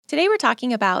Today we're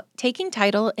talking about taking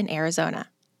title in Arizona.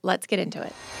 Let's get into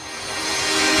it.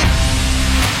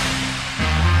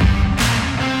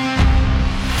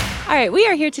 All right, we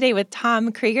are here today with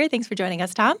Tom Krieger. Thanks for joining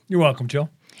us, Tom. You're welcome, Jill.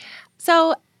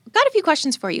 So, got a few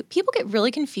questions for you. People get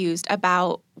really confused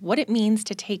about what it means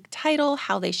to take title,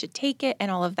 how they should take it,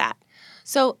 and all of that.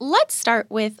 So, let's start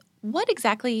with what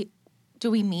exactly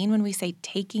do we mean when we say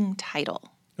taking title?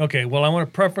 Okay, well, I want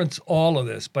to preference all of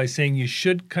this by saying you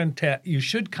should contact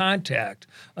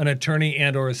an attorney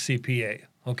and or a CPA,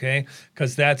 okay?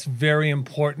 Because that's very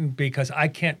important, because I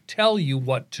can't tell you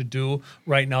what to do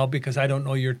right now because I don't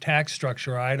know your tax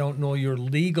structure. I don't know your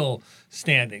legal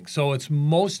standing. So it's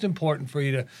most important for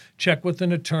you to check with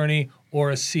an attorney or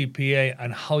a CPA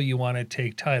on how you want to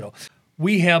take title.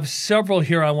 We have several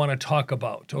here I want to talk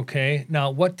about, okay?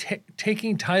 Now, what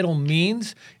taking title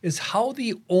means is how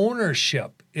the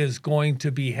ownership is going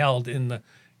to be held in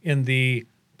the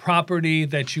property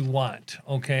that you want,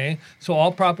 okay? So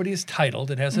all property is titled.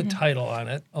 It has a title on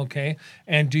it, okay?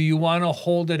 And do you want to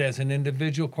hold it as an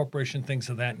individual, corporation, things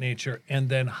of that nature, and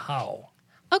then how?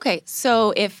 Okay,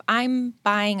 so if I'm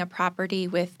buying a property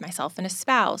with myself and a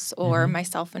spouse or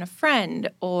myself and a friend,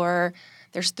 or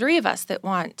there's three of us that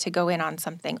want to go in on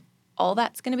something, all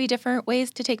that's going to be different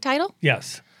ways to take title?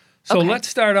 Yes. So let's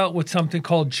start out with something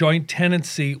called joint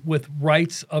tenancy with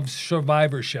rights of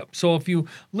survivorship. So if you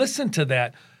listen to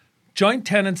that, joint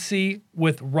tenancy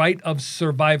with right of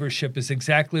survivorship is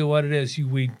exactly what it is.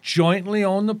 We jointly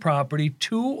own the property.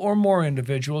 Two or more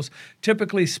individuals,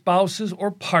 typically spouses or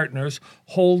partners,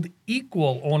 hold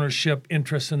equal ownership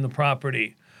interests in the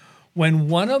property. When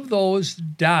one of those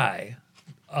die,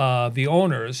 the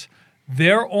owners,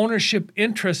 their ownership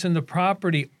interest in the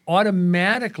property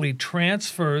automatically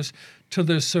transfers to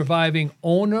the surviving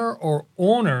owner or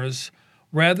owners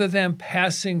rather than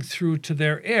passing through to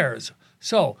their heirs.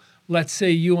 So let's say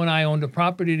you and I owned a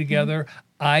property together.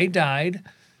 I died.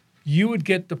 You would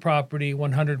get the property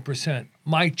 100%.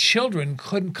 My children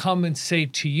couldn't come and say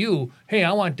to you, hey,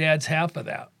 I want Dad's half of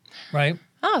that, right?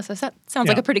 Oh, so that sounds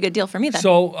like a pretty good deal for me then.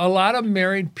 So a lot of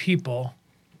married people,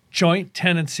 joint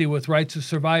tenancy with rights of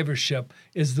survivorship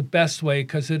is the best way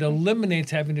because it eliminates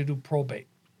having to do probate.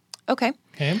 Okay.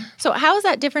 So how is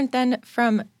that different then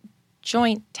from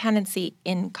joint tenancy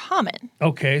in common?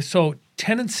 Okay, so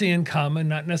tenancy in common,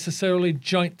 not necessarily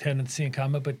joint tenancy in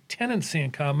common, but tenancy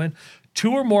in common.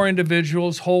 Two or more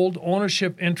individuals hold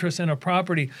ownership interest in a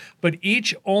property, but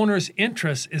each owner's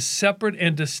interest is separate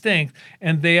and distinct,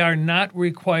 and they are not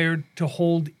required to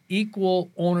hold equal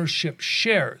ownership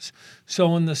shares.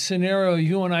 So in the scenario,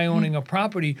 you and I owning a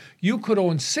property, you could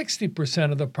own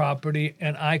 60% of the property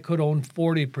and I could own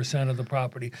 40% of the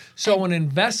property. So in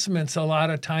investments, a lot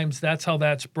of times that's how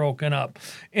that's broken up.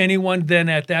 Anyone then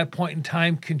at that point in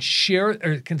time can share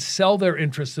or can sell their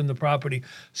interest in the property.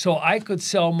 So I could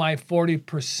sell my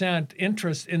 40%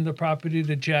 interest in the property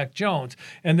to Jack Jones,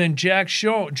 and then Jack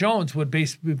Jones would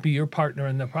basically be your partner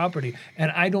in the property.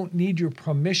 And I don't need your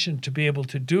permission to be able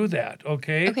to do that,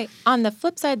 okay? Okay. On the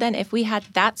flip side then, if we had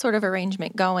that sort of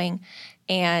arrangement going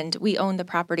and we owned the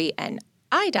property and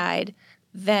I died,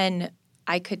 then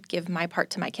I could give my part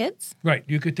to my kids? Right.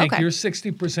 You could take your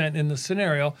 60% in the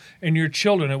scenario and your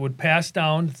children, it would pass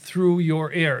down through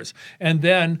your heirs. And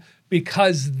then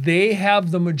because they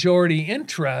have the majority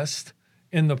interest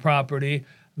in the property,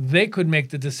 they could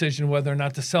make the decision whether or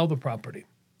not to sell the property.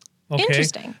 Okay.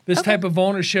 Interesting. This type of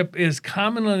ownership is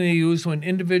commonly used when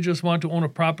individuals want to own a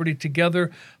property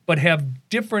together but have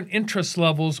different interest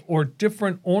levels or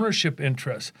different ownership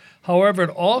interests. However, it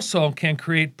also can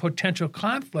create potential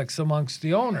conflicts amongst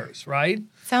the owners, right?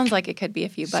 Sounds like it could be a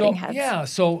few butting heads. Yeah,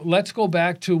 so let's go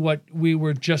back to what we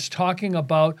were just talking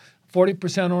about.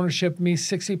 40% ownership, me,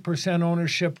 60%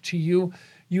 ownership to you.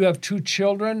 You have two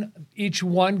children. Each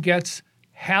one gets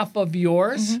half of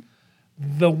yours.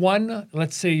 The one,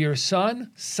 let's say your son,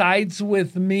 sides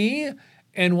with me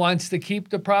and wants to keep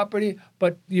the property,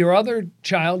 but your other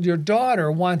child, your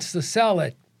daughter, wants to sell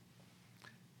it.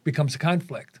 Becomes a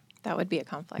conflict. That would be a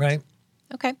conflict. Right.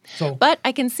 Okay. But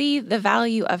I can see the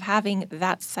value of having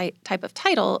that type of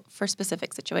title for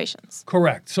specific situations.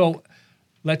 Correct. So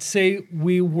let's say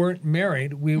we weren't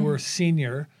married, we were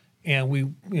senior, and we're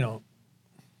in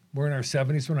our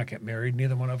 70s, we're not getting married,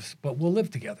 neither one of us, but we'll live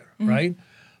together, right?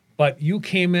 But you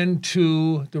came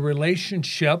into the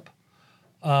relationship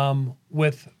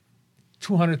with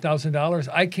 $200,000.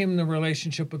 I came in the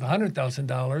relationship with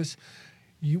 $100,000.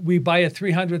 we buy a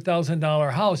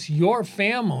 $300,000 house, your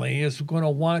family is going to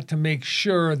want to make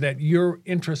sure that your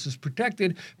interest is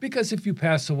protected because if you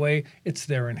pass away, it's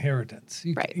their inheritance.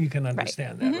 You can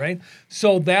understand that, right?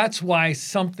 So that's why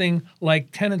something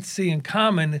like tenancy in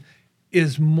common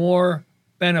is more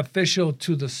beneficial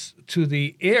to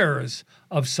the heirs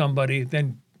of somebody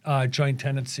than joint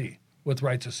tenancy with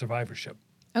rights of survivorship.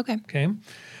 Okay.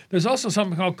 There's also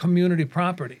something called community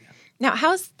property. Now,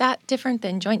 how is that different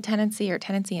than joint tenancy or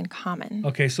tenancy in common?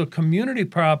 Okay, so community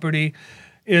property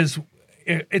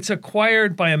it's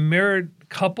acquired by a married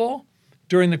couple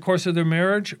during the course of their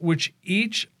marriage, which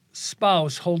each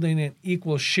spouse holding an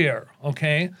equal share,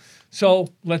 okay? So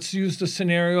let's use the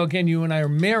scenario again. You and I are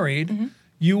married.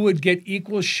 You would get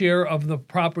equal share of the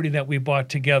property that we bought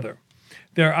together.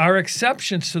 There are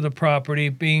exceptions to the property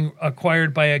being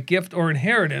acquired by a gift or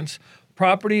inheritance,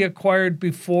 property acquired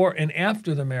before and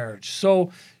after the marriage.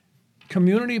 So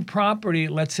community property,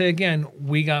 let's say again,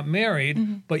 we got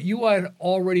married, but you had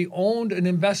already owned an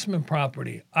investment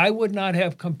property. I would not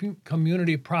have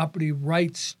community property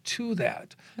rights to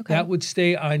that. That would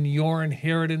stay on your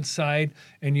inheritance side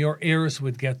and your heirs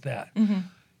would get that.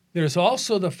 There's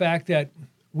also the fact that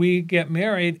we get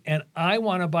married and I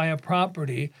want to buy a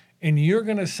property and you're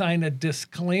going to sign a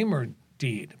disclaimer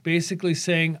deed, basically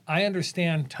saying, I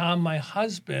understand Tom, my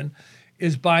husband,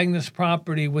 is buying this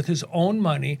property with his own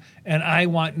money, and I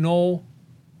want no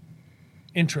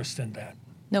interest in that.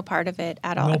 No part of it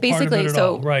at all. No Basically, part of it at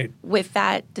so all. Right. With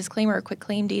that disclaimer or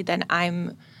quitclaim deed, then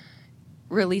I'm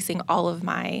releasing all of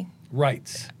my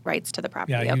rights to the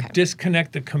property. Yeah, you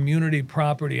disconnect the community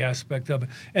property aspect of it.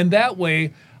 And that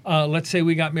way, let's say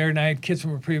we got married and I had kids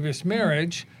from a previous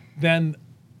marriage, then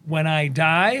when I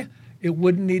die, it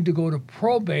wouldn't need to go to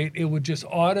probate. It would just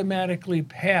automatically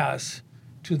pass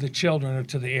to the children or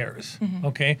to the heirs.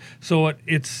 Okay, so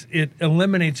it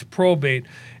eliminates probate.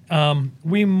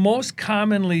 We most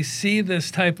commonly see this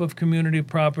type of community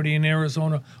property in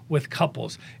Arizona with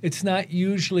couples. It's not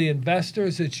usually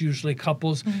investors; it's usually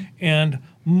couples, and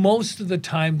most of the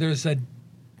time there's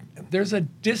a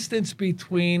distance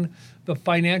between the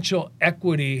financial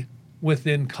equity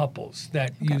within couples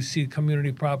that you see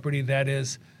community property that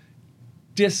is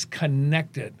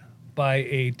disconnected by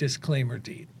a disclaimer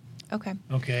deed.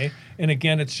 Okay. And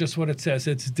again, it's just what it says.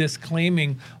 It's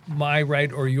disclaiming my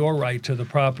right or your right to the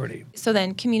property. So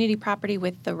then community property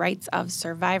with the rights of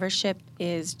survivorship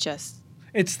is just...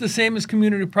 It's the same as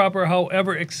community property,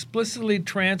 however, explicitly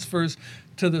transfers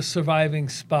to the surviving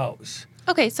spouse.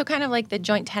 Okay, so kind of like the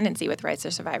joint tenancy with rights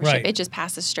of survivorship. It just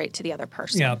passes straight to the other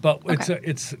person. Yeah, but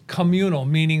it's communal,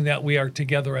 meaning that we are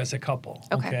together as a couple.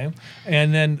 Okay.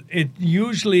 And then it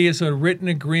usually is a written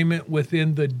agreement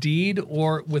within the deed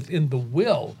or within the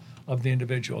will of the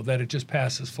individual that it just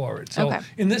passes forward. So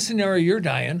in this scenario, you're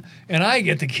dying, and I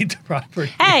get to keep the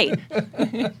property. Hey!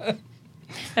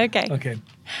 Okay.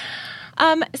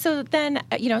 So then,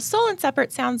 sole and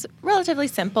separate sounds relatively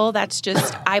simple. That's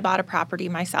just I bought a property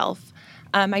myself.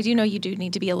 I do know you do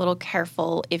need to be a little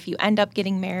careful if you end up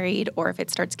getting married or if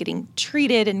it starts getting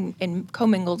treated and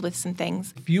commingled with some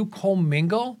things. If you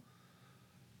commingle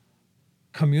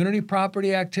community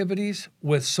property activities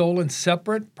with sole and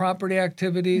separate property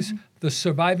activities, the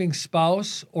surviving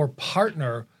spouse or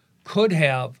partner could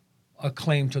have a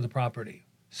claim to the property.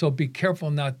 So be careful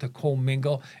not to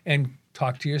commingle and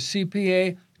talk to your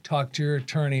CPA, talk to your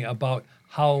attorney about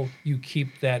how you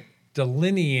keep that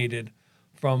delineated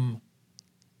from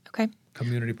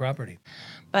community property.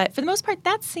 But for the most part,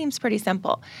 that seems pretty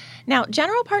simple. Now,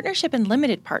 general partnership and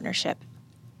limited partnership,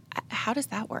 how does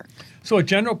that work? So a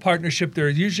general partnership, there are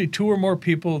usually two or more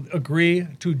people agree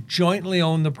to jointly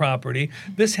own the property.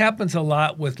 This happens a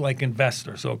lot with like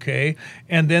investors, okay?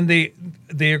 And then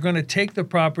they are going to take the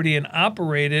property and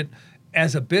operate it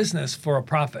as a business for a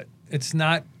profit. It's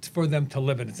not for them to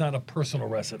live in. It's not a personal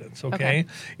residence, okay?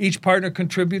 Each partner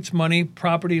contributes money,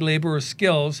 property, labor, or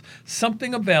skills,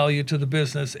 something of value to the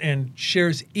business, and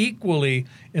shares equally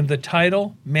in the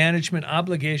title, management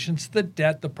obligations, the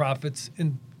debt, the profits,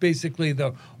 and basically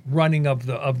the running of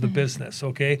the business,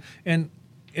 okay? And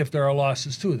if there are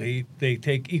losses too, they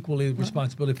take equally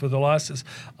responsibility for the losses.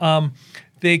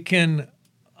 They can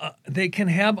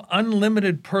have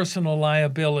unlimited personal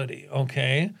liability,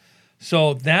 okay?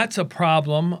 So that's a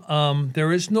problem.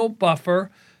 There is no buffer.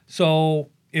 So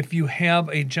if you have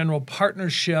a general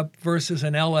partnership versus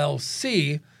an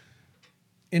LLC,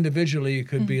 individually you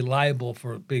could be liable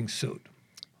for being sued.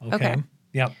 Okay.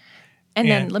 Yeah. And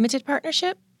then limited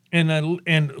partnership? And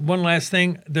one last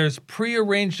thing, there's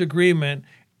prearranged agreement,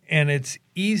 and it's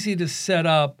easy to set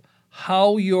up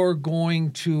how you're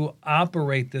going to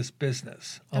operate this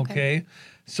business. Okay.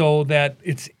 so that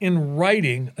it's in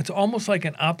writing. It's almost like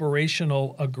an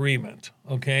operational agreement,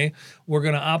 okay? We're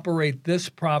going to operate this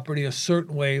property a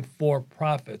certain way for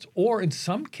profits. Or in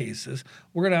some cases,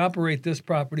 we're going to operate this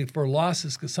property for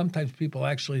losses because sometimes people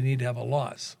actually need to have a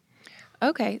loss.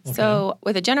 Okay. So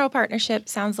with a general partnership,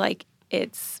 sounds like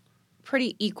it's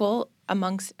pretty equal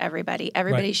amongst everybody.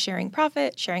 Everybody's sharing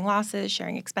profit, sharing losses,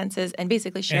 sharing expenses, and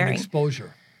basically sharing. And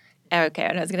exposure. Okay,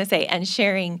 and I was going to say, and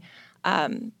sharing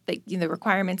the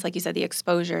requirements, like you said, the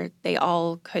exposure, they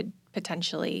all could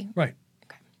potentially. Right.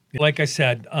 Like I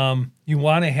said, you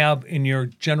want to have in your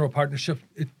general partnership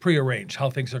prearranged how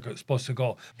things are supposed to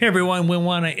go. Hey, everyone, we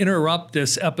want to interrupt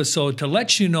this episode to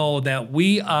let you know that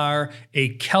we are a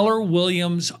Keller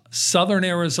Williams Southern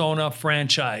Arizona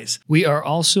franchise. We are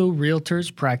also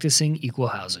realtors practicing equal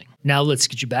housing. Now let's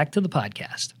get you back to the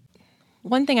podcast.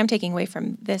 One thing I'm taking away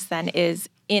from this then is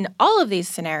in all of these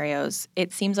scenarios,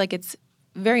 it seems like it's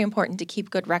very important to keep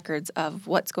good records of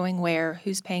what's going where,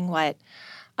 who's paying what.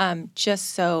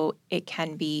 Just so it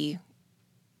can be,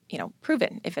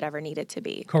 proven if it ever needed to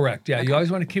be. Correct. Yeah, You always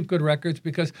want to keep good records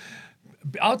because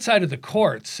outside of the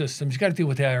court systems, you got to deal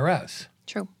with the IRS.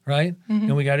 True. Right? Mm-hmm.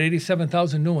 And we got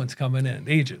 87,000 new ones coming in,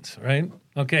 agents, right?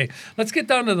 Okay, let's get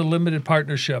down to the limited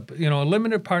partnership. A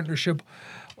limited partnership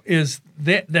is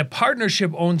that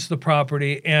partnership owns the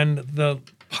property and the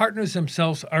partners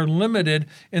themselves are limited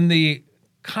in the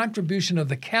contribution of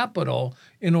the capital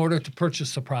in order to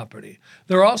purchase the property.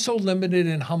 They're also limited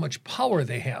in how much power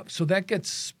they have. So that gets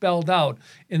spelled out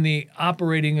in the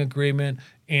operating agreement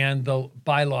and the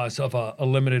bylaws of a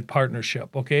limited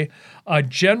partnership, okay? A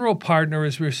general partner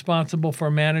is responsible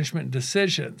for management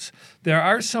decisions. There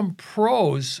are some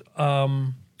pros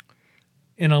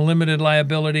in a limited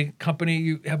liability company.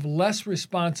 You have less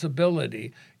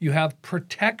responsibility. You have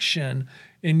protection.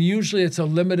 And usually it's a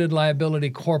limited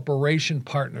liability corporation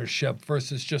partnership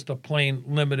versus just a plain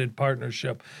limited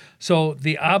partnership. So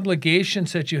the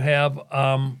obligations that you have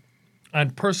on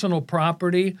personal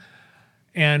property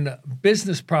and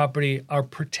business property are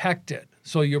protected.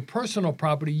 So your personal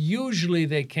property, usually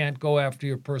they can't go after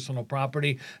your personal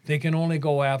property. They can only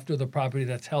go after the property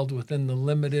that's held within the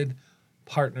limited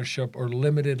partnership or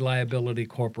limited liability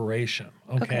corporation.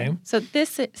 Okay. So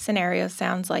this scenario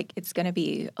sounds like it's going to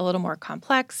be a little more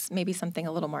complex, maybe something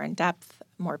a little more in depth,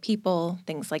 more people,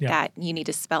 things like that. You need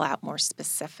to spell out more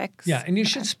specifics. Yeah, and you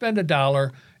should spend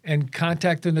 $1 and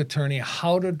contact an attorney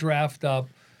how to draft up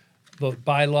the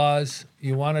bylaws.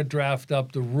 You want to draft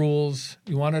up the rules.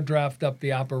 You want to draft up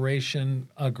the operational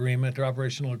agreement,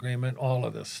 all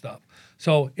of this stuff.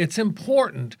 So it's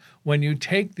important when you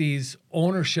take these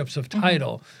ownerships of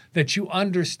title that you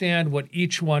understand what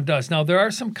each one does. Now, there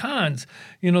are some cons.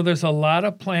 There's a lot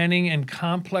of planning and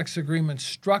complex agreement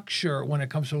structure when it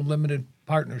comes to a limited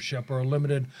partnership or a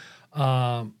limited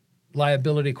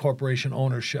liability corporation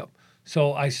ownership.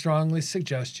 So I strongly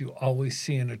suggest you always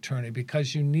see an attorney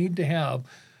because you need to have,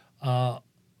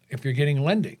 if you're getting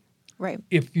lending, right?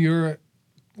 If you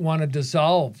want to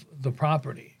dissolve the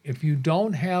property, if you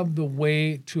don't have the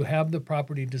way to have the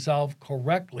property dissolved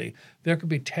correctly, there could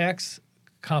be tax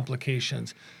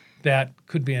complications that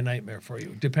could be a nightmare for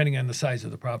you, depending on the size of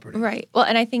the property. Right. Well,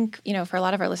 and I think, for a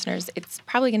lot of our listeners, it's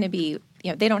probably going to be,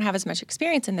 they don't have as much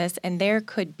experience in this, and there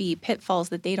could be pitfalls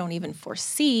that they don't even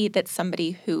foresee that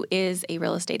somebody who is a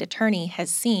real estate attorney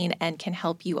has seen and can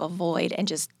help you avoid and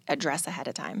just address ahead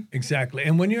of time. Exactly.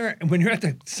 And when you're at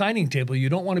the signing table, you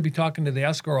don't want to be talking to the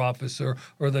escrow officer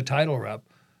or the title rep.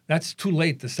 That's too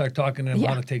late to start talking to them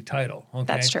how to take title. Okay?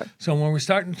 That's true. So when we're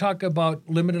starting to talk about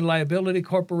limited liability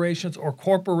corporations or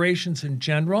corporations in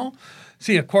general,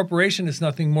 see, a corporation is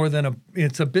nothing more than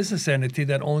it's a business entity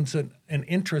that owns an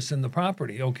interest in the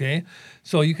property, okay?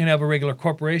 So you can have a regular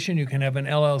corporation, you can have an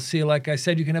LLC, like I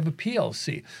said, you can have a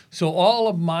PLC. So all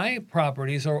of my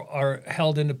properties are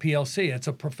held in the PLC. It's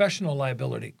a professional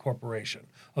liability corporation.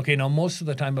 Okay, now most of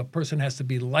the time a person has to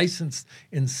be licensed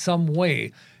in some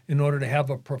way in order to have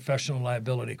a professional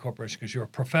liability corporation because you're a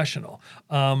professional.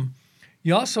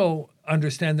 You also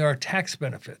understand there are tax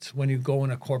benefits when you go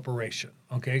in a corporation,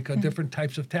 okay? Different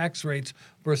types of tax rates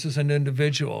versus an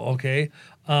individual, okay?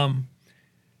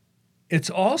 It's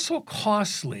also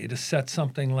costly to set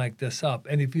something like this up.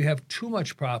 And if you have too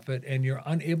much profit and you're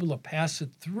unable to pass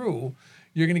it through,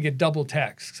 you're going to get double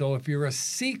taxed. So if you're a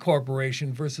C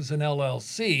corporation versus an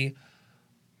LLC,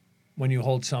 when you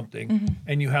hold something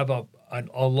and you have a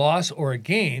loss or a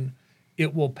gain,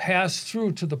 it will pass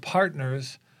through to the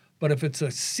partners. But if it's a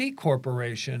C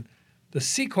corporation, The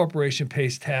C corporation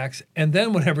pays tax, and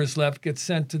then whatever's left gets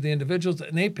sent to the individuals,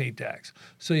 and they pay tax.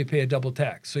 So you pay a double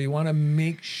tax. So you want to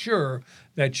make sure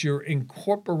that you're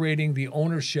incorporating the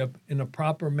ownership in a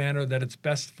proper manner, that it's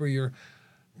best for you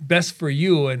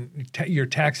and your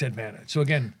tax advantage. So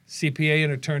again, CPA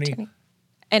and attorney.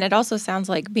 And it also sounds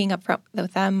like being upfront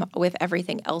with them with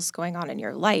everything else going on in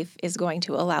your life is going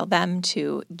to allow them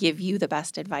to give you the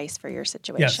best advice for your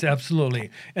situation. Yes, absolutely.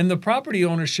 And the property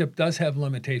ownership does have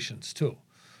limitations too.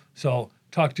 So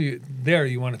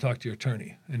you want to talk to your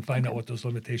attorney and find out what those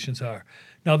limitations are.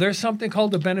 Now, there's something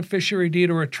called a beneficiary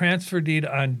deed or a transfer deed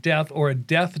on death, or a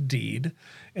death deed.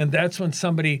 And that's when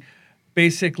somebody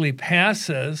basically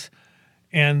passes,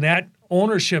 and that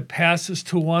ownership passes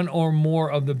to one or more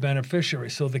of the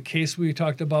beneficiaries. So the case we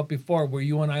talked about before, where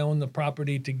you and I own the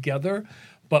property together,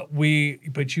 but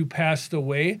you passed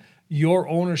away, your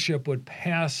ownership would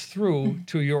pass through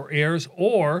to your heirs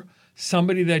or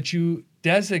somebody that you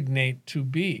designate to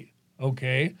be,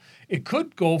 okay? It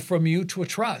could go from you to a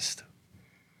trust.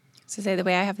 So say the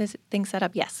way I have this thing set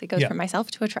up, yes, it goes from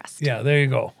myself to a trust. Yeah, there you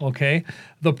go, okay?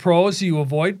 The pros, you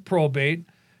avoid probate.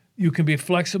 You can be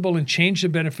flexible and change the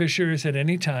beneficiaries at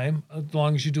any time, as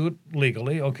long as you do it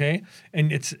legally, okay?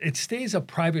 And it stays a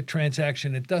private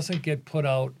transaction. It doesn't get put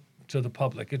out to the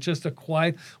public. It's just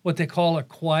what they call a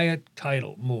quiet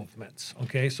title movements,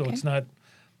 okay? So it's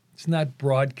not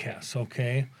broadcast,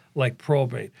 okay, like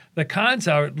probate. The cons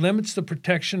are it limits the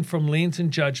protection from liens and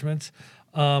judgments,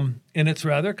 and it's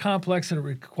rather complex, and it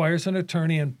requires an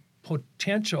attorney and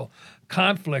potential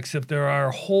conflicts if there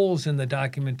are holes in the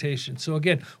documentation. So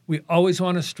again, we always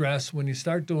want to stress, when you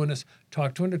start doing this,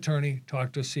 talk to an attorney,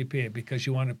 talk to a CPA, because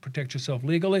you want to protect yourself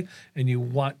legally, and you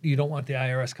don't want the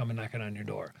IRS coming knocking on your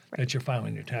door that you're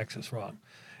filing your taxes wrong.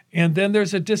 And then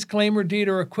there's a disclaimer deed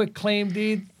or a quick claim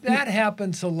deed. That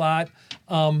happens a lot.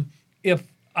 If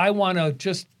I want to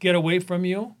just get away from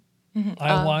you,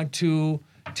 I want to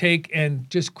take and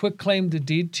just quick claim the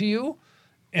deed to you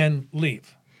and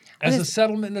leave. As a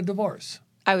settlement in a divorce.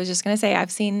 I was just going to say, I've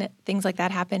seen things like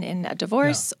that happen in a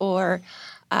divorce, or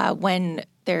when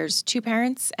there's two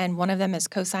parents and one of them is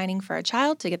co-signing for a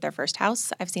child to get their first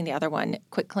house. I've seen the other one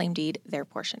quick claim deed their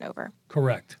portion over.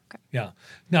 Correct. Okay. Yeah.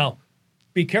 Now,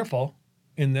 be careful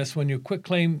in this. When you quick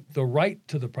claim the right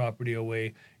to the property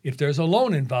away, if there's a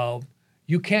loan involved,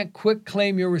 you can't quick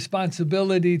claim your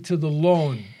responsibility to the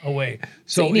loan away.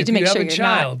 So you need to make sure you're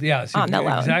not on the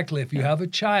loan. Exactly. If you have a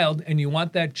child and you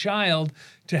want that child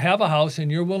to have a house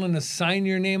and you're willing to sign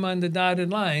your name on the dotted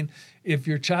line, if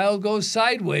your child goes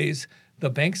sideways, the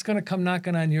bank's going to come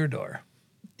knocking on your door.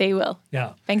 They will.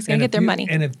 Yeah. Bank's going to get their money.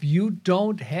 And if you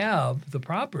don't have the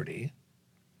property,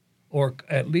 or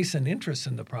at least an interest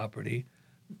in the property,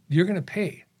 you're going to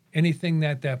pay anything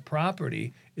that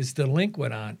property is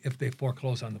delinquent on if they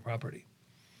foreclose on the property.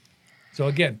 So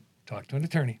again, talk to an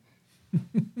attorney.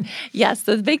 Yes,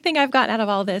 so the big thing I've gotten out of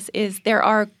all this is there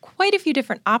are quite a few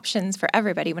different options for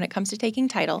everybody when it comes to taking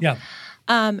title. Yeah.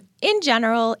 In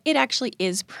general, it actually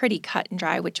is pretty cut and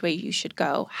dry which way you should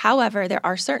go. However, there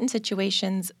are certain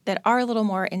situations that are a little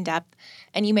more in-depth,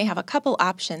 and you may have a couple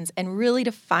options, and really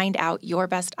to find out your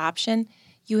best option,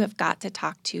 you have got to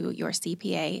talk to your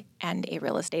CPA and a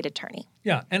real estate attorney.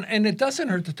 Yeah, and it doesn't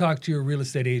hurt to talk to your real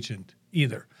estate agent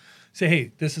either. Say,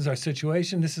 hey, this is our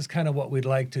situation. This is kind of what we'd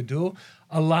like to do.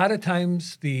 A lot of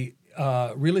times the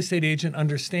real estate agent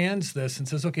understands this and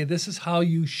says, okay, this is how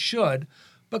you should,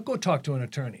 but go talk to an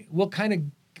attorney. We'll kind of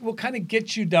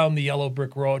get you down the yellow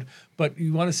brick road, but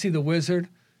you want to see the wizard,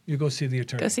 you go see the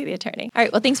attorney. Go see the attorney. All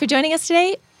right, well, thanks for joining us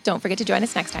today. Don't forget to join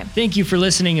us next time. Thank you for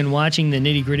listening and watching the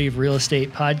Nitty Gritty of Real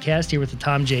Estate podcast here with the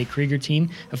Tom J. Krieger team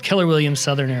of Keller Williams,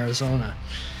 Southern Arizona.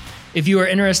 If you are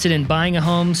interested in buying a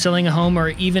home, selling a home, or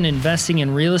even investing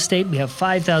in real estate, we have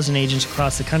 5,000 agents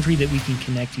across the country that we can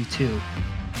connect you to.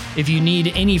 If you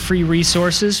need any free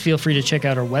resources, feel free to check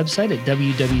out our website at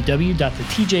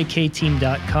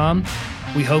www.thetjkteam.com.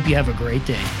 We hope you have a great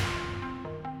day.